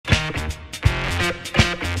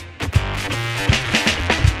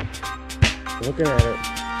looking at it.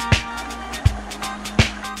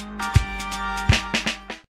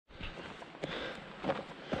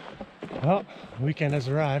 Well, the weekend has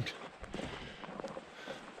arrived.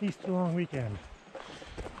 Easter long weekend.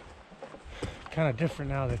 Kind of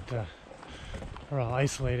different now that we're all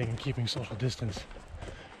isolating and keeping social distance.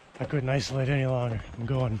 I couldn't isolate any longer. I'm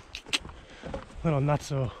going a little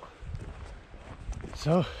nutso.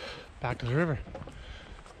 So, back to the river.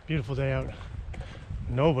 Beautiful day out.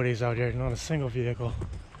 Nobody's out here, not a single vehicle.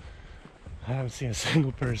 I haven't seen a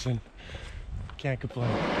single person. Can't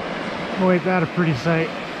complain. Oh, ain't that a pretty sight?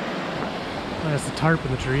 That's the tarp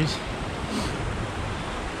in the trees.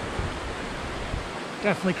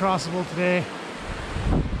 Definitely crossable today.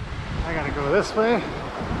 I gotta go this way. I'll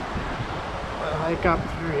hike up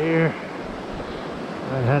through here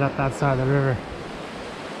and head up that side of the river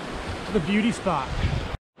to the beauty spot.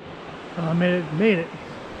 I made it.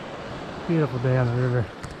 Beautiful day on the river.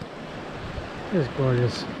 It's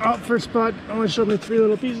gorgeous. Oh, first spot only showed me 3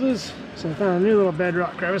 little pieces, so I found a new little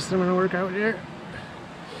bedrock crevice that I'm gonna work out here.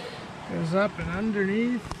 Goes up and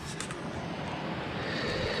underneath,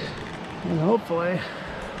 and hopefully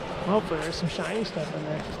there's some shiny stuff in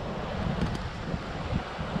there.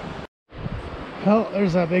 Well,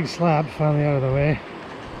 there's that big slab finally out of the way,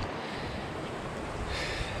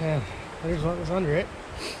 and there's what was under it.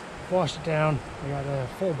 Washed it down. I got a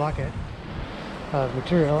full bucket of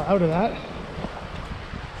material out of that.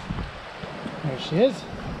 There she is.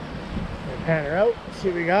 We'll pan her out, see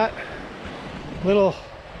what we got. Little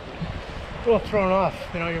thrown off.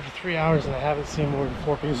 Been out here for 3 hours and I haven't seen more than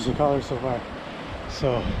 4 pieces of color so far.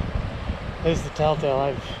 So this is the telltale.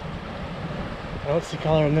 I don't see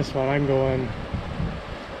color in this one. I'm going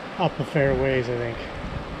up a fair ways, I think.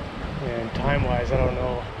 And time wise, I don't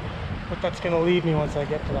know what that's gonna leave me once I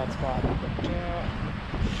get to that spot. But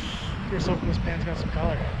here's hoping this pan's got some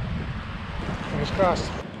color. Fingers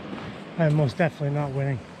crossed. I'm most definitely not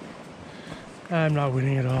winning. I'm not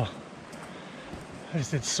winning at all. I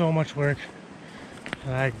just did so much work,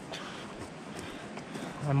 and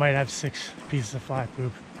I might have 6 pieces of fly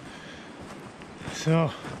poop.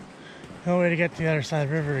 So the only way to get to the other side of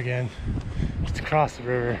the river again is to cross the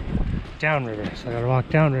river, downriver. So I gotta walk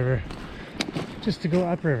downriver just to go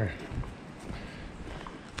upriver.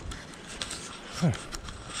 Huh.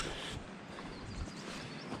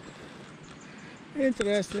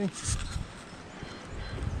 Interesting.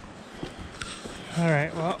 All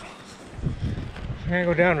right, well, we're gonna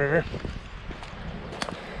go downriver.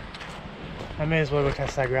 I may as well go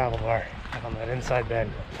test that gravel bar on that inside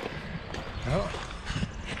bend. Well,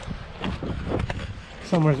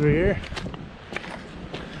 somewhere through here.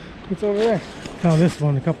 It's over there. Found this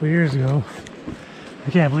one a couple of years ago.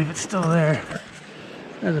 I can't believe it's still there.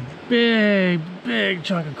 That's a big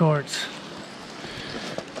chunk of quartz.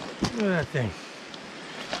 Look at that thing.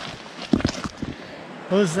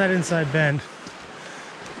 Well, this is that inside bend.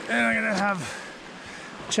 And I'm gonna have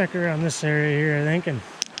check around this area here, I think, and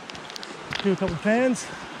do a couple pans.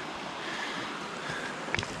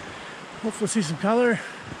 Hopefully see some color.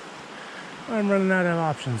 I'm running out of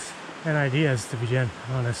options and ideas, to be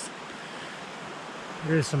honest.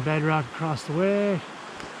 There is some bedrock across the way.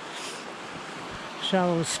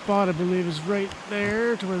 Shallowest spot, I believe, is right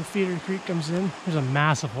there to where the feeder creek comes in. There's a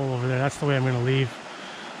massive hole over there. That's the way I'm going to leave.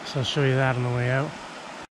 So I'll show you that on the way out.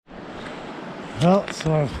 Well,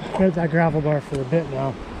 so I've got that gravel bar for a bit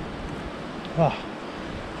now. Oh,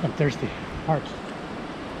 I'm thirsty. Parched.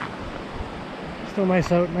 Still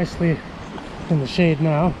nice out, nicely in the shade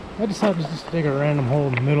now. I decided to just dig a random hole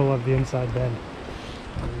in the middle of the inside bend.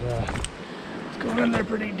 And it's going in there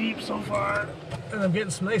pretty deep so far. And I'm getting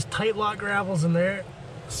some nice tight lock gravels in there.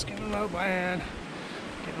 Skimming them out by hand.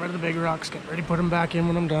 Getting rid of the big rocks. Getting ready to put them back in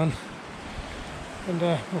when I'm done. And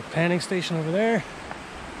a little panning station over there.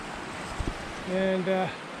 And I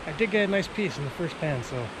did get a nice piece in the first pan,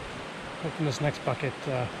 so hoping this next bucket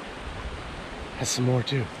has some more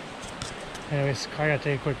too. Anyways, I gotta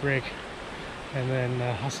take a quick break and then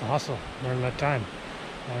hustle, learn that time.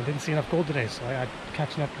 I didn't see enough gold today, so I got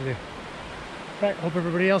catching up to do. Right, hope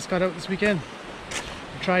everybody else got out this weekend.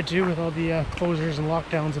 I tried to with all the closures and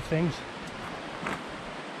lockdowns of things.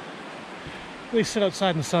 At least sit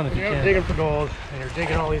outside in the sun if you can. You're digging for gold and you're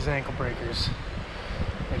digging all these ankle breakers.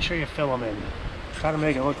 Make sure you fill them in. Try to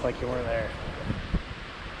make it look like you weren't there.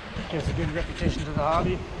 Gives a good reputation to the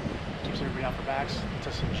hobby. Keeps everybody off their backs. Lets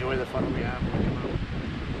us enjoy the fun we have when we come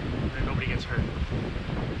out. And nobody gets hurt.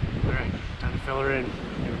 Alright, time to fill her in.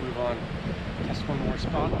 We're gonna move on. Test one more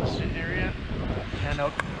spot in this area. Hand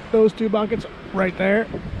out those 2 buckets right there.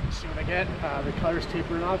 See what I get. The color's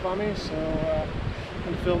tapering off on me, so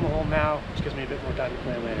I'm gonna film the hole now, which gives me a bit more time to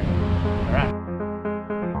play later. All right.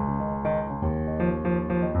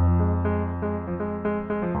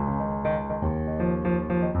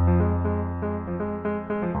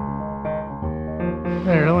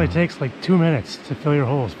 There, it only takes like 2 minutes to fill your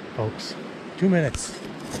holes, folks. 2 minutes,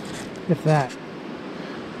 if that.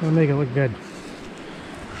 It'll make it look good.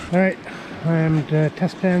 All right, I'm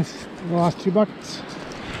test pans the last 2 buckets.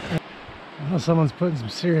 I know someone's putting some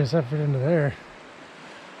serious effort into there.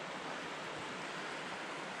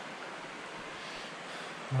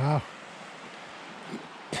 Wow.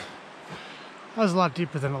 That was a lot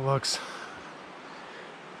deeper than it looks.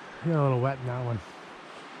 Got a little wet in that one.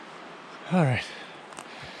 All right.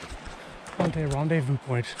 On to a rendezvous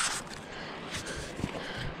point.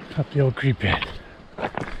 Up the old creek bed.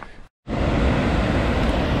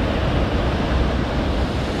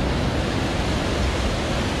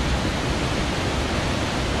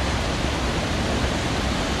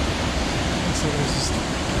 So there's just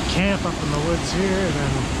a camp up in the woods here, and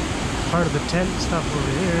then part of the tent stuff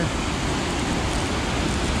over here.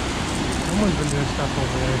 Someone's been doing stuff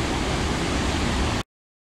over there.